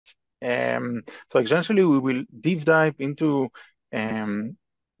So essentially, we will deep dive into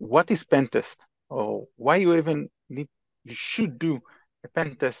what is Pentest, or why you even you should do a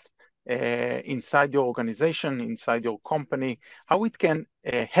Pentest inside your organization, inside your company, how it can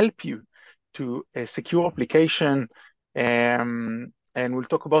help you to secure application. And we'll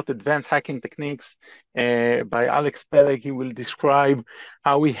talk about advanced hacking techniques by Alex Peleg. He will describe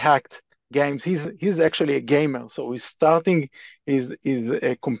how he hacked games. He's actually a gamer, so he's starting his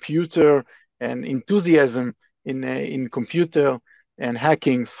a computer and enthusiasm in computer and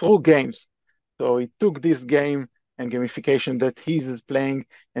hacking through games. So he took this game and gamification that he's playing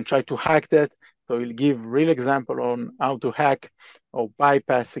and tried to hack that. So he'll give real example on how to hack or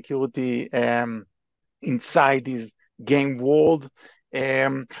bypass security inside this game world.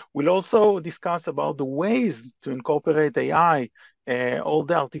 We'll also discuss about the ways to incorporate AI, all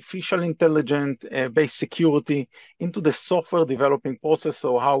the artificial intelligence based security into the software developing process,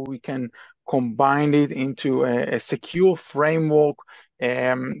 so how we can combine it into a secure framework,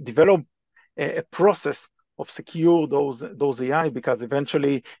 develop a process of secure those AI, because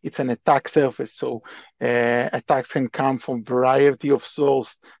eventually it's an attack surface. So attacks can come from variety of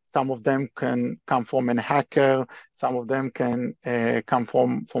source. Some of them can come from a hacker. Some of them can come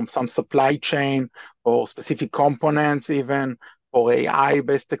from some supply chain or specific components, even, or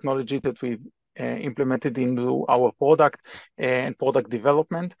AI-based technology that we've implemented into our product and product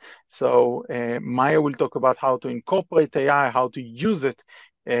development. So Maya will talk about how to incorporate AI, how to use it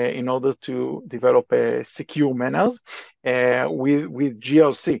in order to develop secure manners with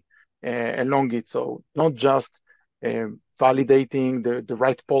GRC along it. So not just validating the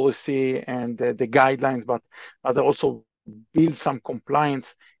right policy and the guidelines, but also build some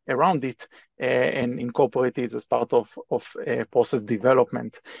compliance around it and incorporate it as part of process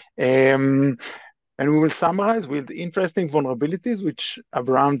development. And we will summarize with interesting vulnerabilities, which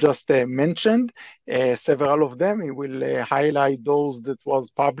Abraham just mentioned, several of them. He will highlight those that was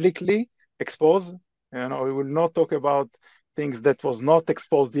publicly exposed. We will not talk about things that was not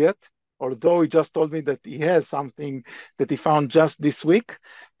exposed yet, although he just told me that he has something that he found just this week.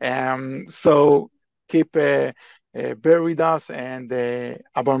 So keep bear with us, and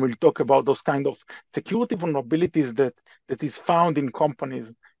Abraham will talk about those kind of security vulnerabilities that is found in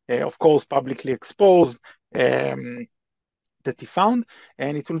companies, of course, publicly exposed, that he found.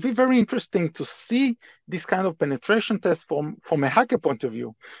 And it will be very interesting to see this kind of penetration test from a hacker point of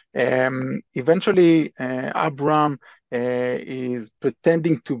view. Eventually, Abraham is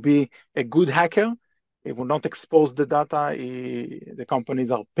pretending to be a good hacker. He will not expose the data. The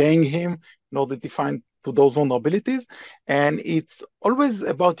companies are paying him in order to find to those vulnerabilities. And it's always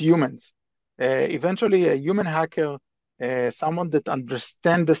about humans. Eventually, a human hacker, someone that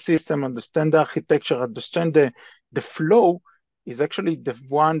understands the system, understands the architecture, understands the flow, is actually the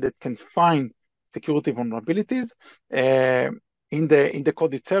one that can find security vulnerabilities in the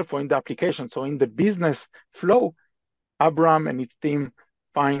code itself or in the application. So in the business flow, Abraham and his team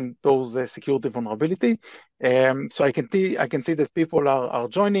find those security vulnerability. So I can see that people are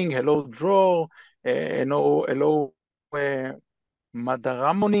joining. Hello, Dror. Hello,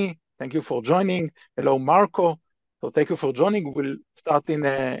 Madaramoni. Thank you for joining. Hello, Marco. So thank you for joining. We'll start in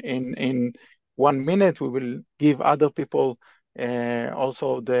 1 minute. We will give other people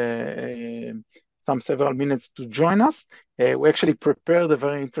also some several minutes to join us. We actually prepared a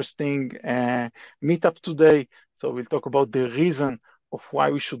very interesting meetup today. So we'll talk about the reason of why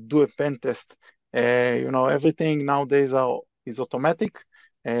we should do a pen test. Everything nowadays is automatic.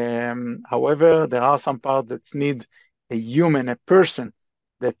 However, there are some parts that need a human, a person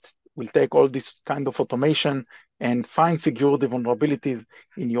that will take all this kind of automation and find security vulnerabilities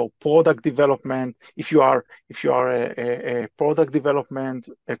in your product development. If you are a product development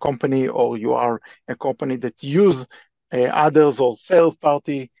a company, or you are a company that use others or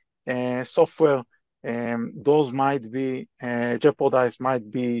third-party software, those might be jeopardized, might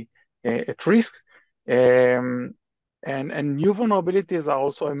be at risk. And new vulnerabilities are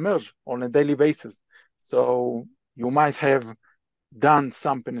also emerge on a daily basis. So you might have done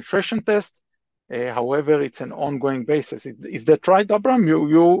some penetration tests. However, it's an ongoing basis. Is that right, Abraham?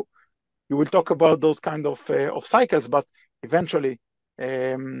 You will talk about those kind of cycles, but eventually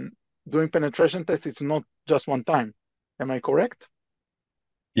doing penetration tests is not just one time. Am I correct?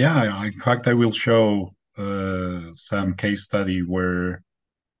 Yeah, in fact, I will show some case study where,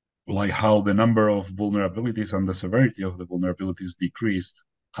 like, how the number of vulnerabilities and the severity of the vulnerabilities decreased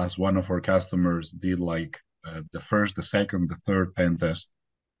as one of our customers did, like, the first, the second, the third pen test.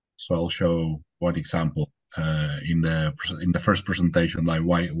 So I'll show one example in the first presentation, like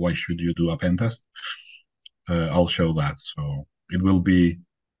why should you do a pen test? I'll show that. So it will be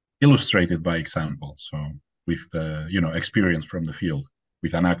illustrated by example. So with the experience from the field,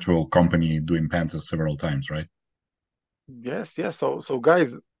 with an actual company doing Pentests several times, right? Yes, yes. So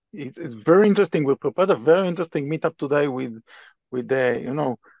guys, it's very interesting. We prepared a very interesting meetup today with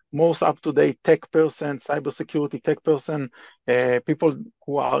the most up-to-date tech person, cybersecurity tech person, people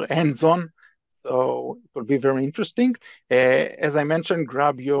who are hands-on. So it will be very interesting. As I mentioned,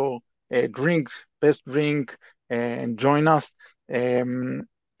 grab your drink, best drink, and join us. Um,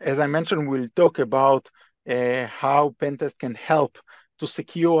 as I mentioned, we'll talk about how Pentest can help to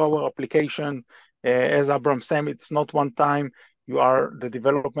secure our application. As Abraham said, it's not one time. The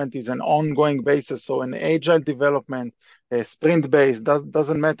development is an ongoing basis. So an agile development, sprint based,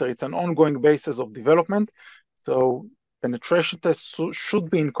 doesn't matter. It's an ongoing basis of development. So penetration tests should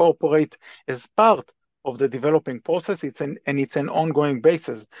be incorporated as part of the developing process. It's an ongoing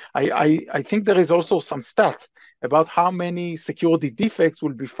basis. I think there is also some stats about how many security defects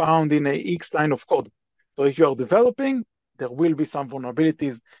will be found in a X line of code. So if you are developing, there will be some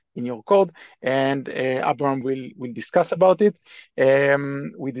vulnerabilities in your code, and Abraham will discuss about it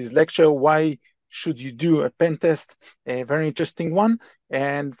with his lecture. Why should you do a pen test? A very interesting one.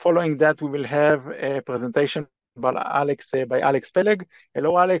 And following that, we will have a presentation by Alex Peleg.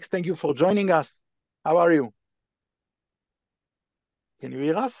 Hello, Alex. Thank you for joining us. How are you? Can you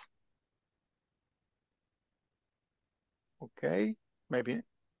hear us? Okay. Maybe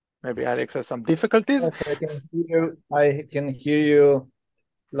Alex has some difficulties. Yes, I can hear you. I can hear you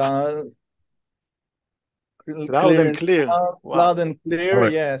loud, Loud and clear. loud, Wow. loud and clear.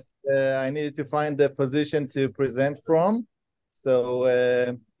 Alex. Yes, I needed to find the position to present from.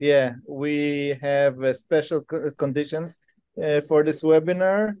 So yeah, we have special conditions for this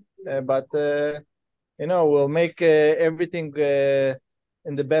webinar, but we'll make everything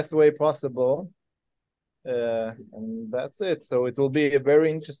in the best way possible. And that's it. So it will be a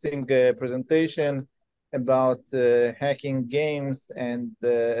very interesting presentation about hacking games and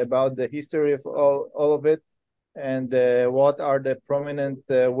about the history of all of it, and what are the prominent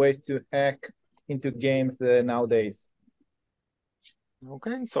ways to hack into games nowadays.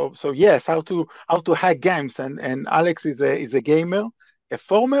 Okay, so yes, how to hack games, and Alex is a gamer, a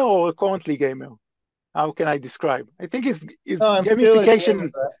former or a currently gamer. How can I describe? I think it's No, I'm still a gamer.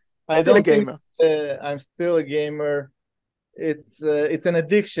 gamification. I Still a don't think gamer. I'm still a gamer. It's an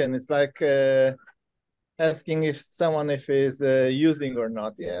addiction. It's like asking if someone if is using or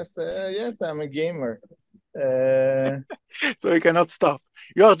not. Yes, yes, I'm a gamer. So you cannot stop.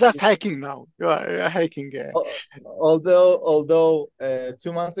 You are just hacking now. You're hacking. Although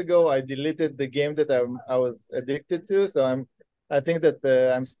 2 months ago I deleted the game that I was addicted to, so I think that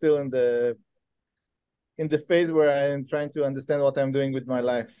I'm still in the phase where I'm trying to understand what I'm doing with my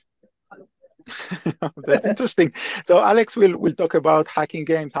life. That's interesting. So Alex will talk about hacking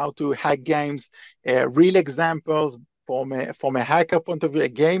games, how to hack games, real examples from a hacker point of view, a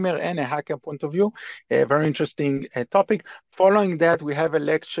gamer and a hacker point of view. A very interesting topic. Following that, we have a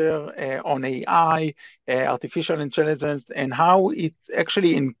lecture on AI, artificial intelligence, and how it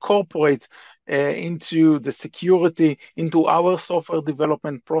actually incorporates into the security, into our software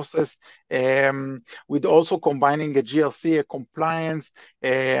development process, with also combining a GRC, a compliance,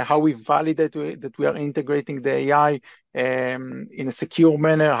 how we validate that we are integrating the AI in a secure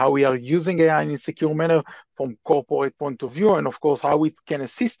manner, how we are using AI in a secure manner from corporate point of view, and of course, how it can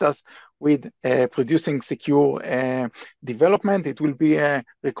assist us with producing secure development. It will be a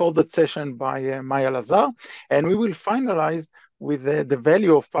recorded session by Maya Lazar, and we will finalize with the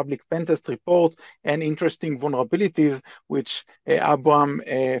value of public pentest reports and interesting vulnerabilities, which Abraham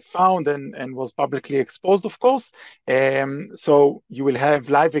found and was publicly exposed, of course. So you will have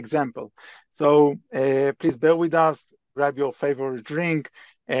live example. So please bear with us, grab your favorite drink,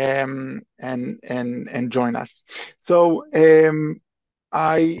 and join us. So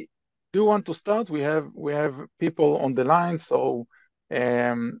I do want to start. We have people on the line, so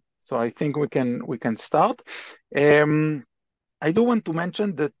I think we can start. I do want to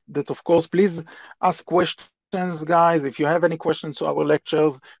mention that of course, please ask questions, guys. If you have any questions to our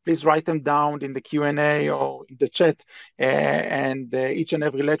lectures, please write them down in the Q&A or in the chat, and each and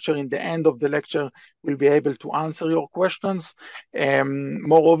every lecture, in the end of the lecture, we'll be able to answer your questions.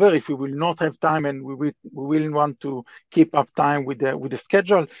 Moreover, if we will not have time and we will want to keep up time with the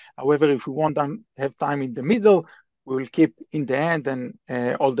schedule, however, if we won't have time in the middle, we will keep in the end, and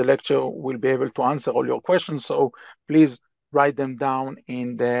all the lecture will be able to answer all your questions. So please write them down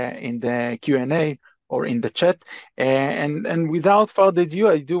in the Q&A or in the chat. And without further ado,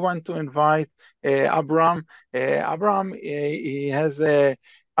 I do want to invite Abraham. Abraham, he has,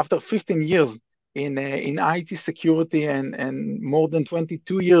 after 15 years in IT security and more than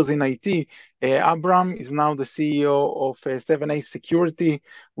 22 years in IT. Abraham is now the CEO of 7A Security,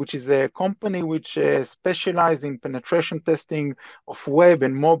 which is a company which specializes in penetration testing of web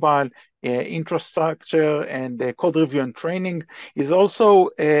and mobile infrastructure and code review and training. He's also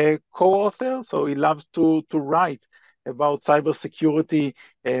a co-author, so he loves to write about cybersecurity,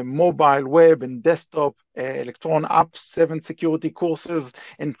 mobile, web, and desktop, electron apps, 7 security courses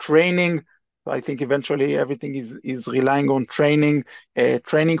and training. So I think eventually everything is relying on training,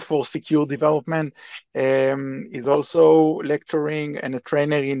 training for secure development. He's also lecturing and a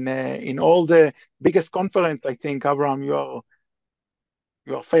trainer in all the biggest conference. I think, Abraham, you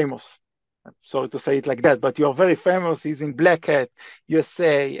are famous. I'm sorry to say it like that, but you are very famous. He's in Black Hat,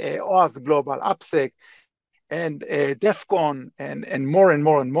 USA, OAS Global, AppSec, and DEF CON, and more and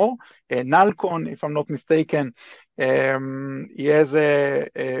more and more. NALCON, if I'm not mistaken. He has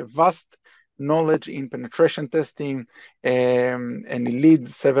a vast knowledge in penetration testing, and he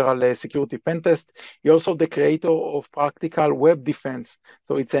leads several security pen tests. He's also the creator of Practical Web Defense.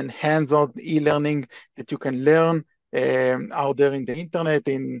 So it's an hands-on e-learning that you can learn out there in the internet,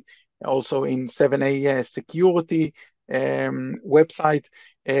 also in 7A security website.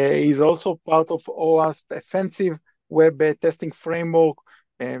 Is also part of OWASP offensive web testing framework.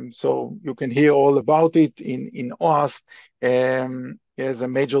 So you can hear all about it in OWASP. He has a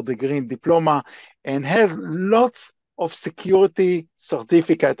major degree in diploma and has lots of security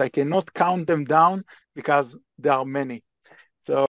certificates. I cannot count them down because there are many.